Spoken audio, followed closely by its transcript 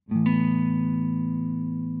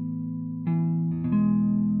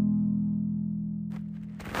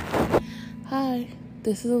Hi,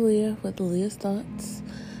 this is Aaliyah with Aaliyah's Thoughts.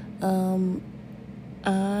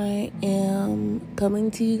 I am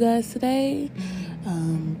coming to you guys today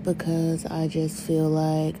because I just feel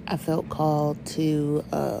like I felt called to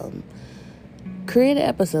create an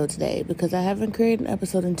episode today because I haven't created an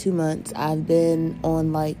episode in 2 months. I've been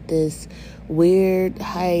on this weird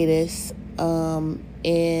hiatus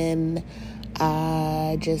and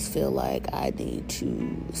I just feel like I need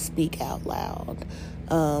to speak out loud.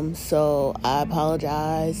 So I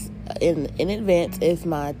apologize in advance if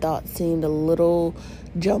my thoughts seemed a little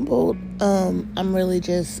jumbled. I'm really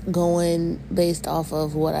just going based off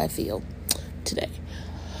of what I feel today.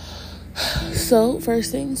 So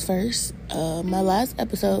first things first, my last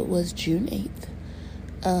episode was June 8th.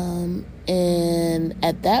 And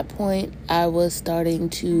at that point I was starting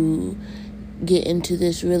to get into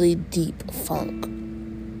this really deep funk.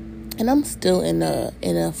 And I'm still in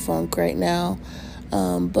a funk right now.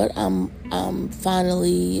 But I'm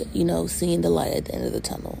finally, seeing the light at the end of the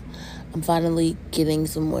tunnel. I'm finally getting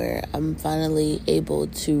somewhere. I'm finally able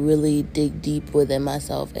to really dig deep within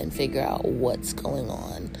myself and figure out what's going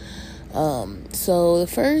on. So the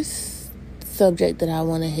first subject that I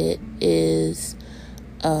want to hit is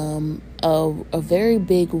a very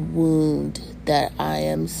big wound that I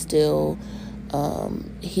am still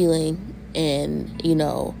healing, and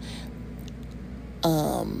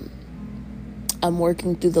I'm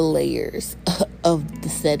working through the layers of the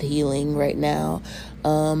said healing right now.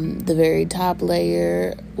 The very top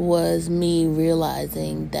layer was me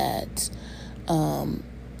realizing that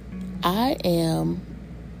I am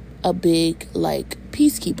a big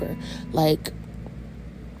peacekeeper.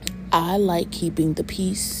 I like keeping the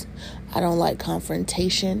peace. I don't like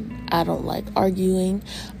confrontation. I don't like arguing.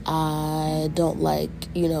 I don't like,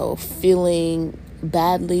 feeling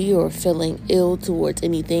badly or feeling ill towards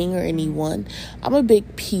anything or anyone. I'm a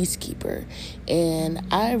big peacekeeper, and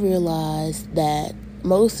I realized that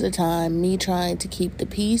most of the time me trying to keep the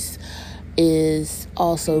peace is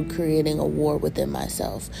also creating a war within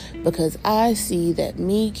myself, because I see that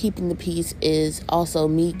me keeping the peace is also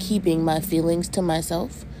me keeping my feelings to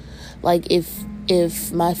myself.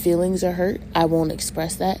 If my feelings are hurt, I won't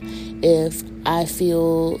express that. If I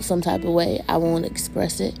feel some type of way, I won't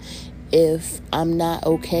express it. If I'm not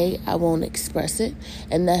okay, I won't express it.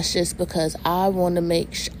 And that's just because I want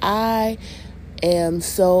to I am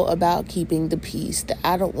so about keeping the peace that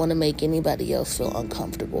I don't want to make anybody else feel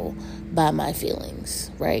uncomfortable by my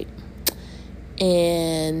feelings, right?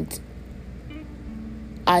 And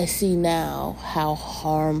I see now how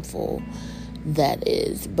harmful that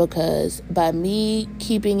is, because by me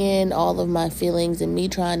keeping in all of my feelings and me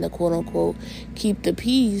trying to quote unquote keep the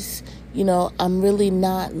peace, I'm really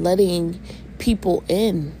not letting people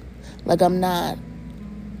in. I'm not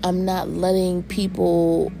letting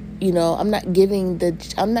people, I'm not giving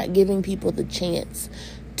people the chance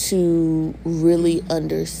to really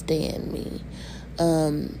understand me.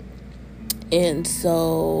 And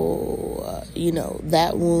so,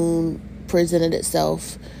 that wound presented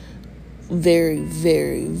itself very,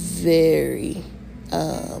 very, very,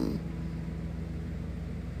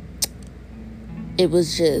 it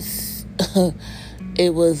was just,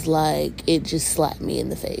 it was like, it just slapped me in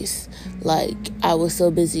the face. I was so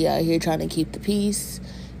busy out here trying to keep the peace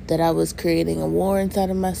that I was creating a war inside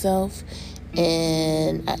of myself,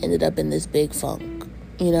 and I ended up in this big funk,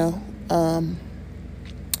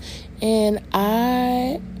 and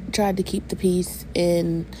I tried to keep the peace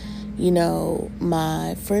in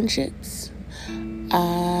my friendships.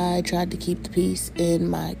 I tried to keep the peace in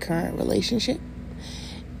my current relationship.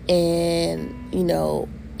 And,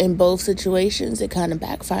 in both situations, it kind of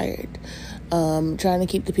backfired. Trying to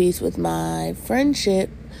keep the peace with my friendship,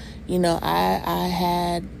 I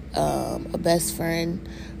had a best friend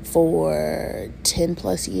for 10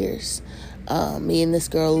 plus years. Me and this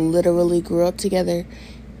girl literally grew up together.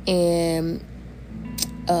 And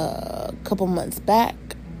a couple months back,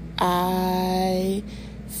 I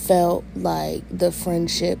felt like the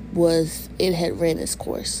friendship had ran its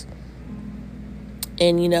course.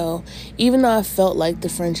 And, even though I felt like the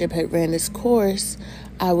friendship had ran its course,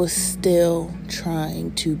 I was still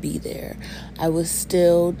trying to be there. I was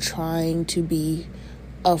still trying to be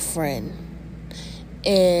a friend.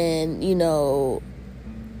 And,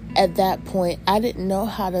 at that point, I didn't know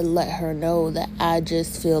how to let her know that I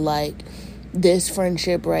just feel like this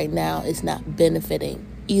friendship right now is not benefiting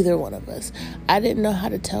either one of us. I didn't know how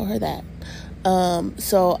to tell her that.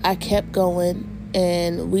 So I kept going,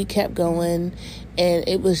 and we kept going, and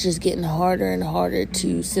it was just getting harder and harder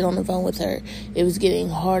to sit on the phone with her. It was getting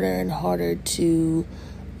harder and harder to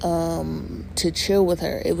to chill with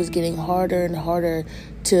her. It was getting harder and harder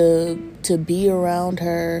to be around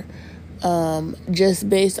her, just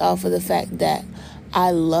based off of the fact that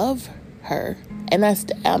I love her. And I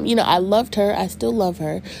loved her. I still love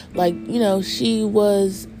her. Like, she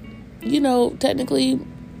was, technically,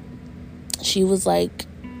 she was like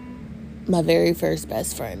my very first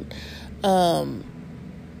best friend.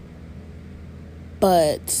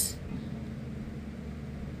 But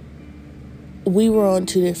we were on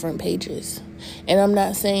two different pages. And I'm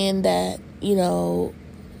not saying that,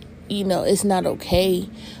 it's not okay,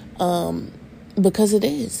 because it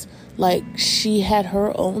is. Like, she had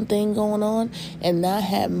her own thing going on, and I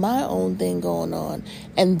had my own thing going on,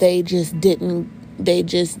 and they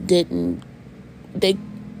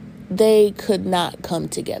could not come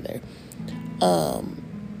together.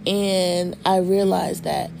 And I realized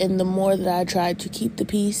that, and the more that I tried to keep the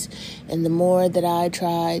peace, and the more that I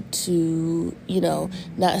tried to,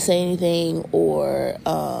 not say anything, or,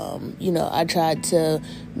 I tried to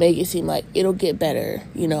make it seem like it'll get better.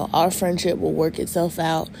 Our friendship will work itself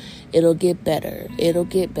out. It'll get better. It'll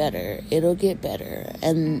get better. It'll get better.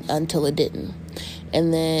 And until it didn't.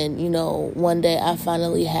 And then, one day I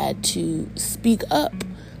finally had to speak up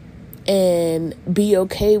and be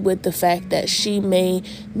okay with the fact that she may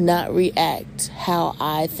not react how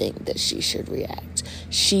I think that she should react.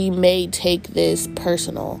 She may take this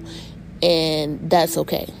personal, and that's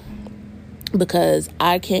okay, because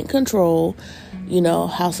I can't control,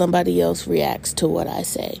 how somebody else reacts to what I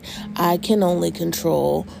say. I can only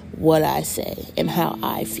control what I say and how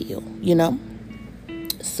I feel,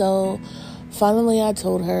 So finally I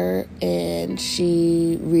told her, and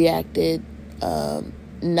she reacted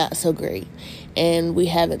not so great, and we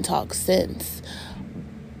haven't talked since.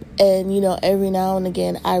 And every now and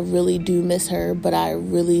again I really do miss her, but I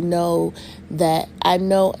really know that I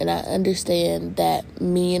understand that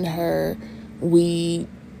me and her,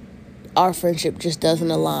 our friendship just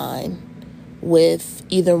doesn't align with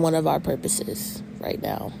either one of our purposes right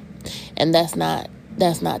now. And that's not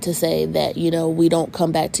to say that, we don't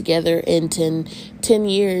come back together in 10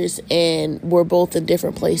 years and we're both in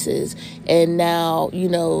different places. And now,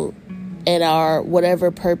 and our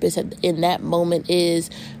whatever purpose in that moment is,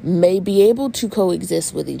 may be able to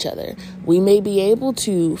coexist with each other. We may be able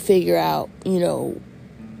to figure out,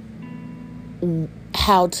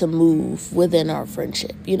 how to move within our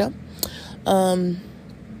friendship, And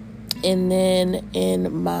then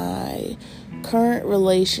in my current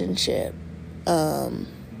relationship,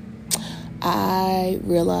 I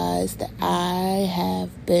realized that I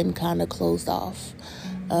have been kind of closed off,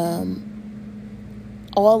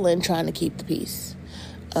 all in trying to keep the peace.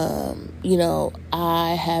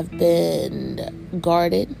 I have been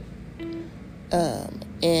guarded,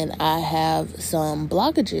 and I have some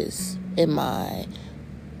blockages in my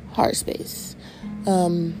heart space.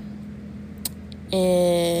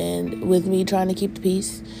 And with me trying to keep the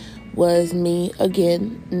peace was me,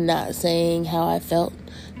 again, not saying how I felt,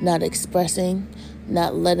 not expressing,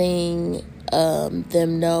 not letting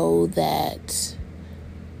them know that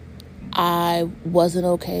I wasn't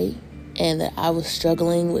okay and that I was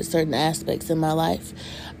struggling with certain aspects in my life.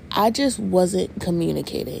 I just wasn't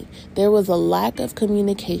communicating. There was a lack of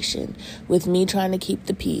communication with me trying to keep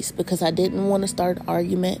the peace, because I didn't want to start an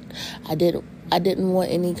argument. I didn't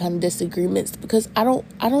want any kind of disagreements, because I don't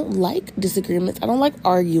like disagreements. I don't like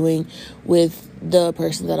arguing with the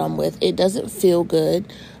person that I'm with. It doesn't feel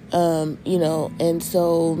good, and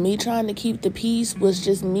so me trying to keep the peace was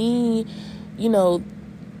just me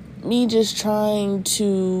just trying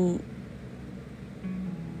to,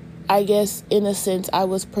 I guess, in a sense, I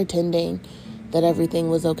was pretending that everything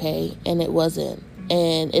was okay, and it wasn't.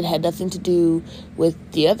 And it had nothing to do with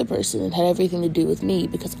the other person. It had everything to do with me,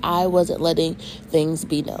 because I wasn't letting things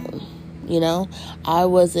be known. I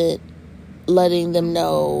wasn't letting them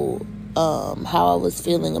know how I was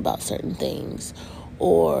feeling about certain things,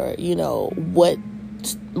 or what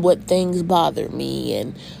things bother me,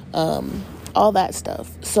 and all that stuff.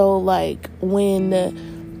 So like when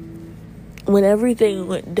everything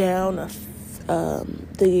went down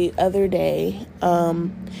the other day,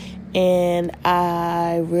 and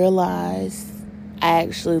I realized, I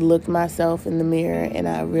actually looked myself in the mirror and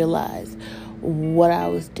I realized what I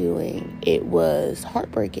was doing. It was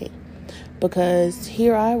heartbreaking, because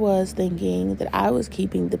here I was thinking that I was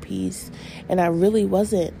keeping the peace, and I really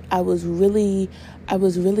wasn't. I was really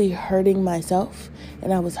hurting myself,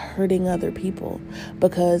 and I was hurting other people,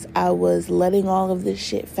 because I was letting all of this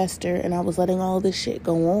shit fester, and I was letting all of this shit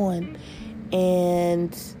go on,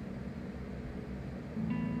 and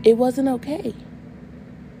it wasn't okay.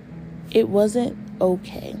 It wasn't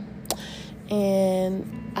okay.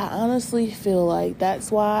 And I honestly feel like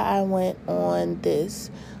that's why I went on this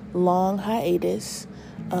long hiatus,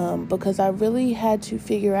 because I really had to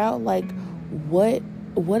figure out like what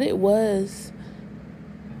it was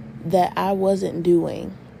that I wasn't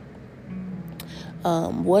doing,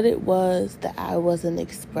 what it was that I wasn't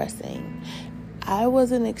expressing. I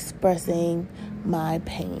wasn't expressing my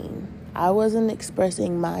pain. I wasn't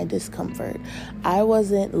expressing my discomfort. I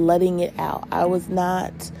wasn't letting it out. I was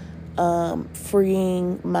not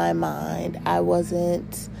freeing my mind. I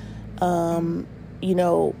wasn't,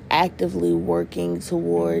 actively working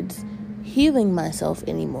towards healing myself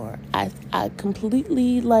anymore. I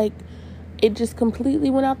completely, it just completely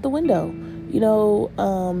went out the window.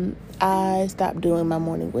 I stopped doing my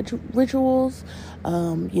morning rituals.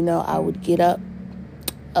 I would get up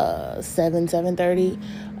 7:30,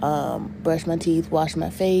 brush my teeth, wash my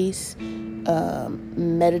face,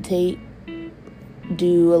 meditate,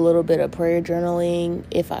 do a little bit of prayer journaling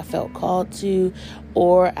if I felt called to,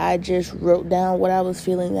 or I just wrote down what I was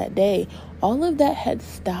feeling that day. All of that had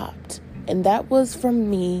stopped, and that was from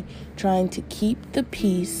me trying to keep the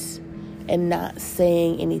peace and not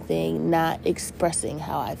saying anything, not expressing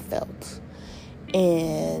how I felt.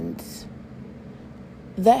 And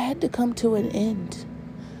that had to come to an end.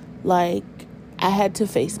 I had to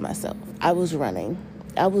face myself. I was running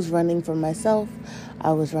from myself.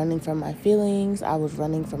 I was running from my feelings. I was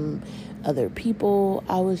running from other people.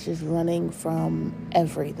 I was just running from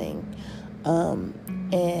everything.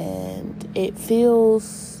 And it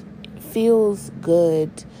feels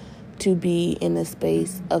good to be in a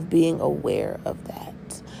space of being aware of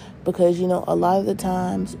that. Because, a lot of the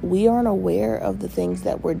times we aren't aware of the things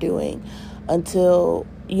that we're doing until,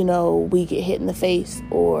 we get hit in the face,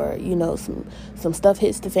 or, some stuff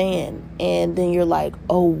hits the fan, and then you're like,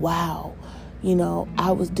 oh, wow,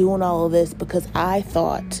 I was doing all of this because I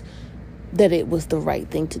thought that it was the right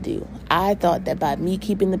thing to do. I thought that by me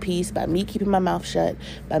keeping the peace, by me keeping my mouth shut,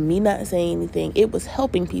 by me not saying anything, it was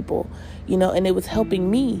helping people, and it was helping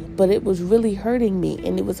me, but it was really hurting me,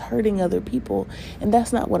 and it was hurting other people, and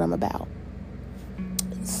that's not what I'm about.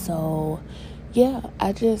 So, yeah,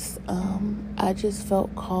 I just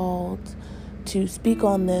felt called to speak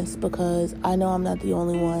on this because I know I'm not the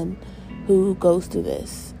only one who goes through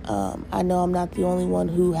this. I know I'm not the only one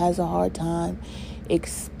who has a hard time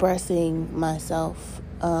expressing myself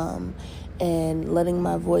and letting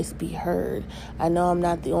my voice be heard. I know I'm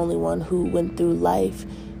not the only one who went through life,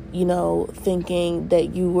 thinking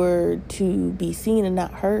that you were to be seen and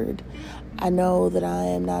not heard. I know that I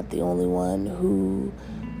am not the only one who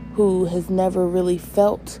has never really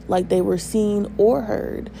felt like they were seen or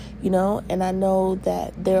heard, and I know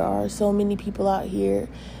that there are so many people out here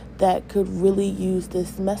that could really use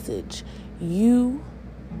this message. You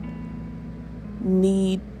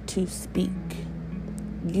need to speak.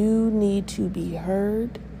 You need to be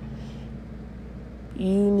heard.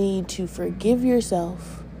 You need to forgive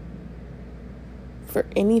yourself for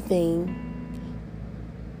anything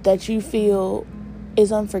that you feel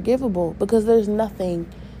is unforgivable, because there's nothing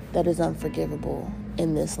that is unforgivable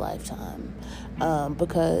in this lifetime.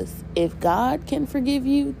 Because if God can forgive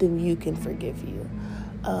you, then you can forgive you.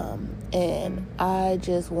 And I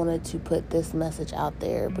just wanted to put this message out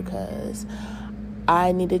there because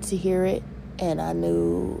I needed to hear it, and I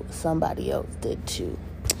knew somebody else did too.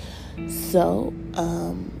 So,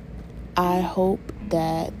 I hope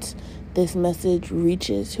that this message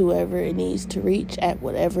reaches whoever it needs to reach at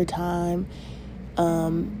whatever time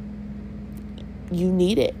you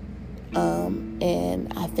need it.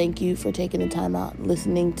 And I thank you for taking the time out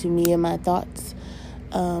listening to me and my thoughts.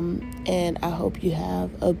 And I hope you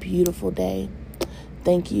have a beautiful day.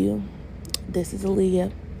 Thank you. This is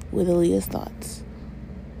Aaliyah with Aaliyah's Thoughts.